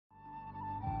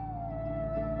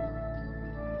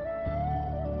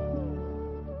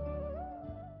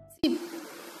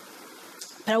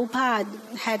Prabhupada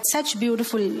had such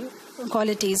beautiful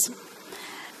qualities.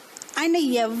 And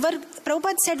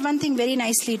Prabhupada said one thing very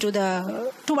nicely to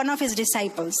one of his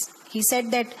disciples. He said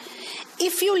that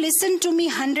if you listen to me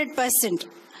 100%,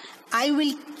 I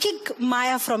will kick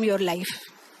Maya from your life.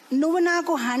 నువ్వు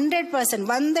నాకు 100%,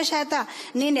 100%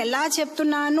 నేను ఎలా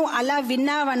చెప్తున్నాను అలా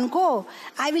విన్నావనుకో,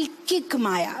 I will kick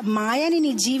మాయని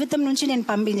నీ జీవితం నుంచి నేను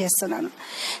పంపించేస్తున్నాను.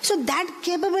 So that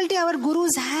capability hour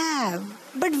gurus have,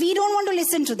 but we don't want to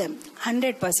listen to them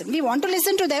 100%. We want to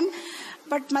listen to them,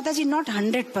 but Mataji not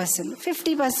 100%,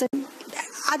 50%.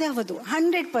 అది అవ్వదు.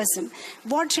 100%.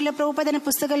 వాట్ శ్రీల ప్రభుపాద అనే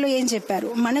పుస్తకంలో ఏం చెప్పారు,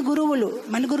 మన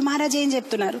గురు మహారాజ్ ఏం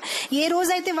చెప్తున్నారు, ఏ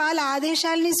రోజైతే వాళ్ళ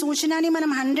ఆదేశాలని సూచనని మనం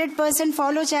 100%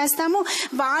 ఫాలో చేస్తామో,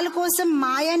 వాళ్ళ కోసం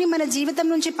మాయాని మన జీవితం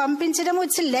నుంచి పంపించడం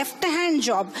ఇట్స్ లెఫ్ట్ హ్యాండ్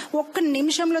జాబ్. ఒక్క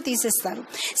నిమిషంలో తీసేస్తారు.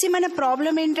 మన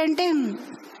ప్రాబ్లం ఏంటంటే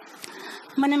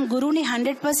మనం గురువుని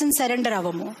 100% సరెండర్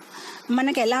అవ్వము.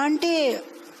 మనకు ఎలా అంటే,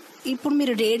 ఇప్పుడు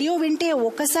మీరు రేడియో వింటే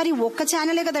ఒక్కసారి ఒక్క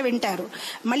ఛానలే కదా వింటారు,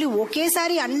 మళ్ళీ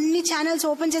ఒకేసారి అన్ని ఛానల్స్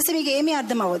ఓపెన్ చేస్తే మీకు ఏమీ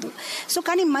అర్థం అవ్వదు. సో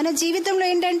కానీ మన జీవితంలో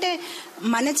ఏంటంటే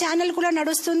మన ఛానల్ కూడా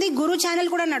నడుస్తుంది, గురు ఛానల్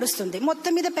కూడా నడుస్తుంది.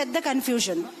 మొత్తం మీద పెద్ద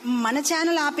కన్ఫ్యూజన్. మన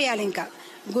ఛానల్ ఆపేయాలి, ఇంకా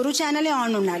గురు ఛానలే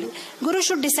ఆన్ ఉండాలి. గురు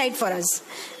షుడ్ డిసైడ్ ఫర్ అస్.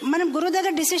 మనం గురు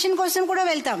దగ్గర డిసిషన్ కోసం కూడా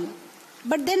వెళ్తాం,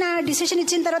 బట్ దెన్ ఆ డిసిషన్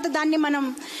ఇచ్చిన తర్వాత దాన్ని మనం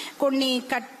కొన్ని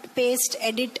కట్ పేస్ట్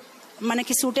ఎడిట్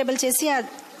మనకి సూటబుల్ చేసి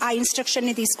ఆ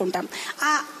ఇన్స్ట్రక్షన్ని తీసుకుంటాం.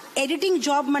 ఆ ఎడిటింగ్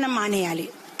జాబ్ మనం మానేయాలి,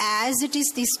 యాజ్ ఇట్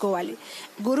ఈస్ తీసుకోవాలి.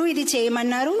 గురు ఇది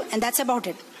చేయమన్నారు అండ్ దాట్స్ అబౌట్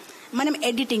ఇట్. మనం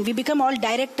editing, we become all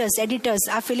directors, editors.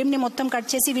 ఆ ఫిలింని మొత్తం కట్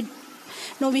చేసి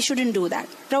no, we shouldn't do that.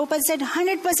 Prabhupad said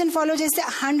 100% follow చేస్తే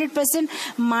 100%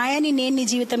 మాయని నేను నీ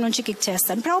జీవితం నుంచి కిక్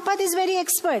చేస్తాను. Prabhupad is very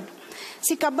expert.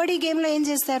 Kabaddi గేమ్లో ఏం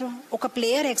చేస్తారు, ఒక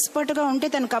ప్లేయర్ ఎక్స్పర్ట్గా ఉంటే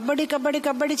తను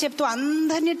కబడ్డీ చెప్తూ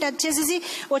అందరినీ టచ్ చేసేసి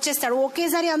వచ్చేస్తాడు,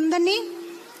 ఒకేసారి అందరినీ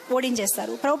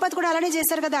ఓడించేస్తారు. ప్రభుపాద్ కూడా అలానే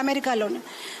చేస్తారు కదా అమెరికాలోనే.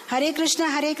 హరే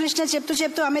కృష్ణ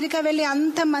చెప్తూ అమెరికా వెళ్ళి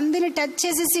అంతమందిని టచ్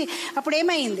చేసేసి అప్పుడు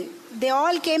ఏమైంది, they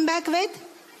all came back with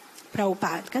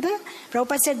Prabhupad కదా.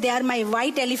 Prabhupad said they are my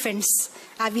white elephants.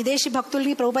 ఆ విదేశీ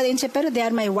భక్తులకి ప్రభుపాద్ ఏం చెప్పారు, they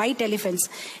are my white elephants.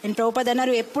 And Prabhupad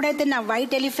అన్నారు, ఎప్పుడైతే నా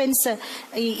వైట్ ఎలిఫెంట్స్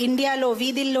ఈ ఇండియాలో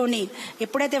వీధుల్లోని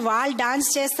ఎప్పుడైతే వాళ్ళు డాన్స్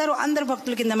చేస్తారో అందరు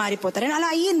భక్తుల కింద మారిపోతారు. అని అలా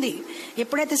అయ్యింది.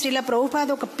 ఎప్పుడైతే శ్రీల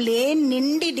ప్రభుపాద్ ఒక ప్లేన్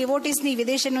నిండి డివోటీస్ని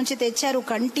విదేశం నుంచి తెచ్చారు,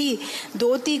 కంటి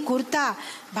ధోతి కుర్తా,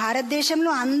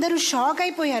 భారతదేశంలో అందరూ షాక్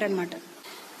అయిపోయారనమాట.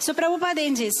 సో ప్రభుపాద్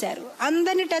ఏం చేశారు,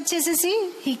 అందరినీ టచ్ చేసేసి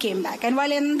హీ కేమ్ బ్యాక్ అండ్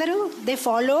వాళ్ళందరూ దే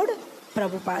ఫాలోడ్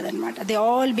ప్రభుపాద్ అనమాట. దే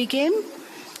ఆల్ బికేమ్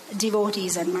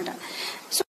డివోటీస్ అనమాట.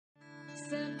 So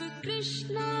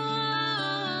Krishna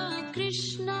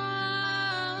Krishna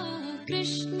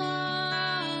Krishna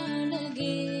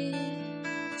లగే,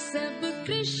 sub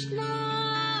Krishna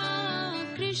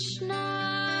Krishna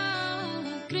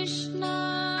Krishna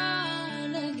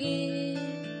లగే,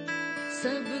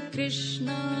 sub Krishna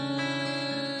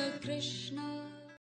Krishna.